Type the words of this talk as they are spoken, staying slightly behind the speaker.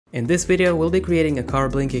In this video, we'll be creating a car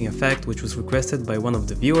blinking effect which was requested by one of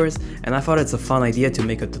the viewers, and I thought it's a fun idea to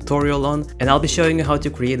make a tutorial on, and I'll be showing you how to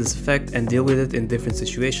create this effect and deal with it in different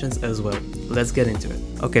situations as well. Let's get into it.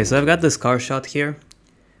 Okay, so I've got this car shot here.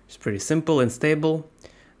 It's pretty simple and stable.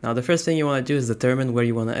 Now the first thing you want to do is determine where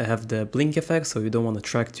you want to have the blink effect, so you don't want to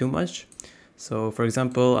track too much. So for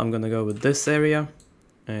example, I'm going to go with this area,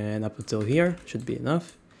 and up until here should be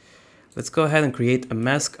enough. Let's go ahead and create a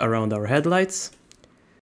mask around our headlights.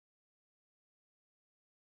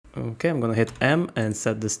 Okay, I'm gonna hit M and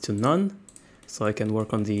set this to none, so I can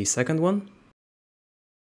work on the second one.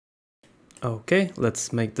 Okay,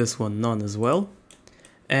 let's make this one none as well.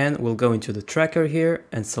 And we'll go into the tracker here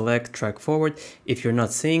and select track forward. If you're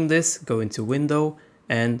not seeing this, go into window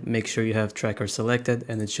and make sure you have tracker selected,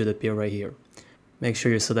 and it should appear right here. Make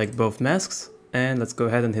sure you select both masks, and let's go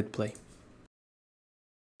ahead and hit play.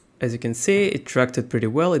 As you can see, it tracked it pretty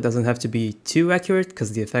well. It doesn't have to be too accurate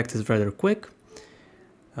because the effect is rather quick.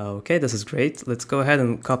 Okay, this is great. Let's go ahead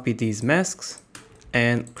and copy these masks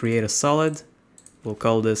and create a solid. We'll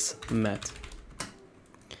call this matte.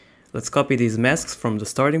 Let's copy these masks from the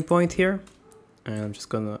starting point here. And I'm just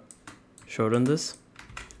gonna shorten this.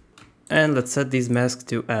 And let's set these masks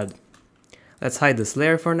to add. Let's hide this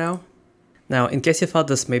layer for now. Now, in case you thought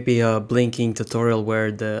this may be a blinking tutorial where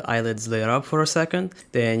the eyelids layer up for a second,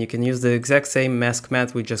 then you can use the exact same mask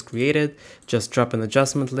matte we just created. Just drop an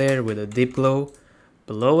adjustment layer with a deep glow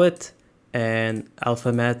below it and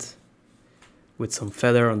alpha matte with some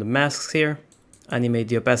feather on the masks here. Animate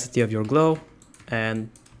the opacity of your glow and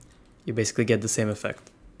you basically get the same effect,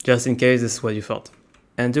 just in case this is what you thought.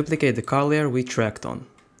 And duplicate the car layer we tracked on.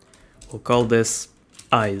 We'll call this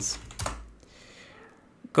eyes.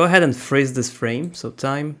 Go ahead and freeze this frame, so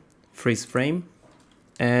time, freeze frame,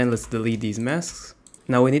 and let's delete these masks.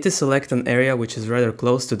 Now we need to select an area which is rather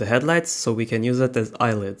close to the headlights so we can use it as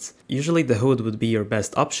eyelids. Usually the hood would be your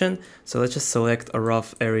best option, so let's just select a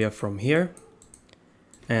rough area from here.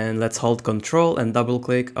 And let's hold Ctrl and double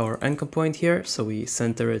click our anchor point here so we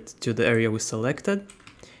center it to the area we selected.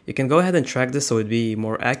 You can go ahead and track this so it'd be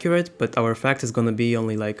more accurate, but our effect is going to be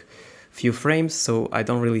only like a few frames, so I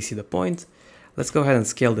don't really see the point. Let's go ahead and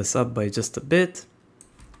scale this up by just a bit,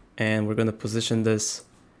 and we're going to position this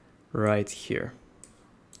right here,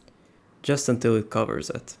 just until it covers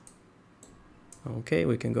it. Okay,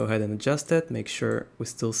 we can go ahead and adjust it, make sure we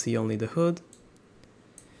still see only the hood.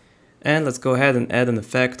 And let's go ahead and add an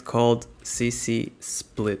effect called CC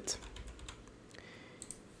Split.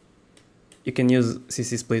 You can use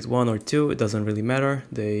CC Split 1 or 2, it doesn't really matter,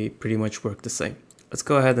 they pretty much work the same. Let's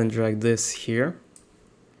go ahead and drag this here.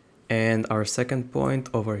 And our second point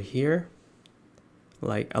over here,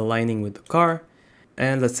 like aligning with the car.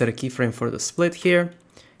 And let's set a keyframe for the split here.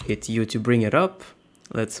 Hit U to bring it up.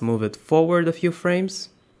 Let's move it forward a few frames.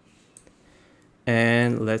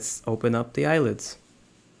 And let's open up the eyelids.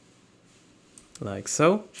 Like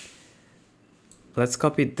so. Let's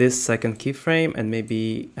copy this second keyframe and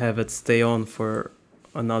maybe have it stay on for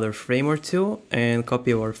another frame or two. And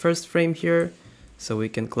copy our first frame here so we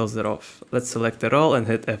can close it off. Let's select it all and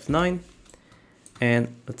hit F9.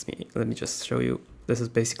 And let me just show you. This is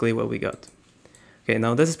basically what we got. Okay,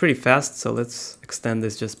 now this is pretty fast, so let's extend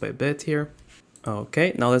this just by a bit here.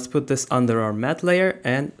 Okay, now let's put this under our matte layer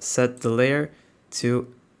and set the layer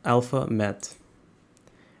to alpha matte.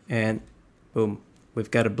 And boom,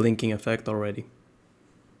 we've got a blinking effect already.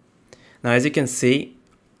 Now as you can see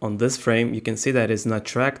on this frame, you can see that it's not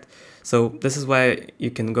tracked. So this is why you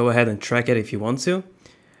can go ahead and track it if you want to,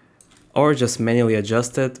 or just manually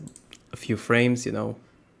adjust it a few frames, you know.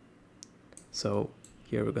 So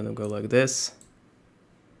here we're gonna go like this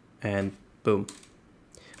and boom.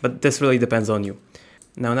 But this really depends on you.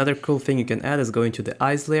 Now another cool thing you can add is go into the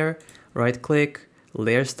eyes layer, right click,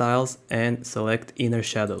 layer styles, and select inner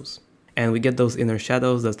shadows. And we get those inner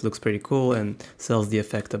shadows that looks pretty cool and sells the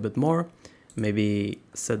effect a bit more. Maybe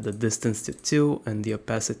set the distance to 2 and the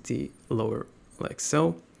opacity lower like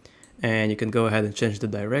so. And you can go ahead and change the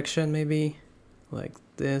direction maybe like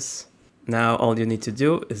this. Now all you need to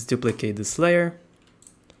do is duplicate this layer.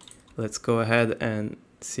 Let's go ahead and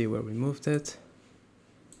see where we moved it.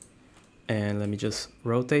 And let me just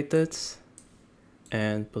rotate it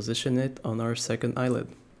and position it on our second eyelid.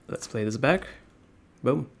 Let's play this back.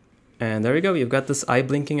 Boom. And there you go, you've got this eye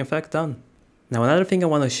blinking effect done. Now another thing I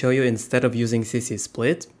want to show you instead of using CC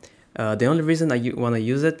Split, the only reason I want to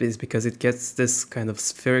use it is because it gets this kind of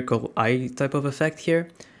spherical eye type of effect here.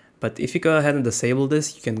 But if you go ahead and disable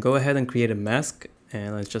this, you can go ahead and create a mask,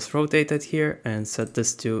 and let's just rotate it here and set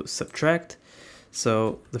this to subtract.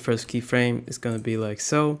 So the first keyframe is going to be like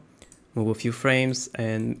so. move a few frames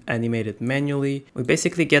and animate it manually, we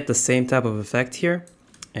basically get the same type of effect here.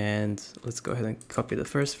 And let's go ahead and copy the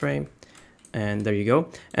first frame. And there you go.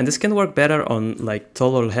 And this can work better on like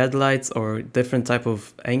taller headlights or different type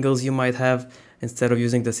of angles you might have instead of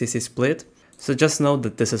using the CC split. So just note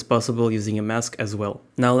that this is possible using a mask as well.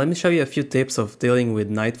 Now let me show you a few tips of dealing with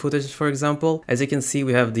night footage, for example. As you can see,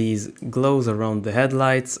 we have these glows around the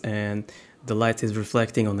headlights and the light is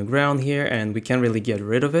reflecting on the ground here and we can't really get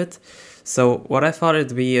rid of it. So what I thought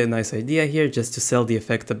it'd be a nice idea here, just to sell the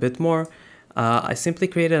effect a bit more, I simply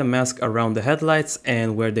created a mask around the headlights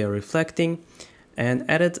and where they are reflecting and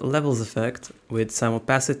added levels effect with some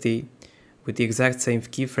opacity with the exact same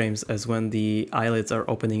keyframes as when the eyelids are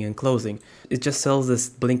opening and closing. It just sells this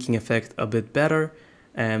blinking effect a bit better,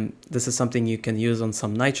 and this is something you can use on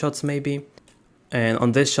some night shots maybe. And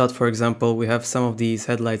on this shot, for example, we have some of these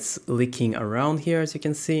headlights leaking around here, as you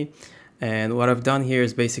can see. And what I've done here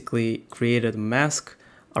is basically created a mask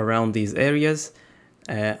around these areas.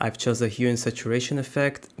 I've chosen a hue and saturation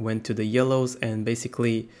effect, went to the yellows, and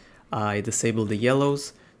basically I disabled the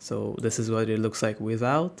yellows. So this is what it looks like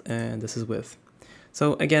without, and this is with.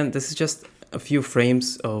 So again, this is just a few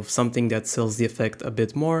frames of something that sells the effect a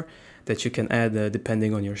bit more that you can add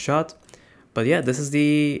depending on your shot. But yeah, this is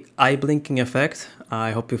the eye blinking effect.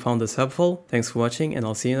 I hope you found this helpful. Thanks for watching, and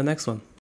I'll see you in the next one.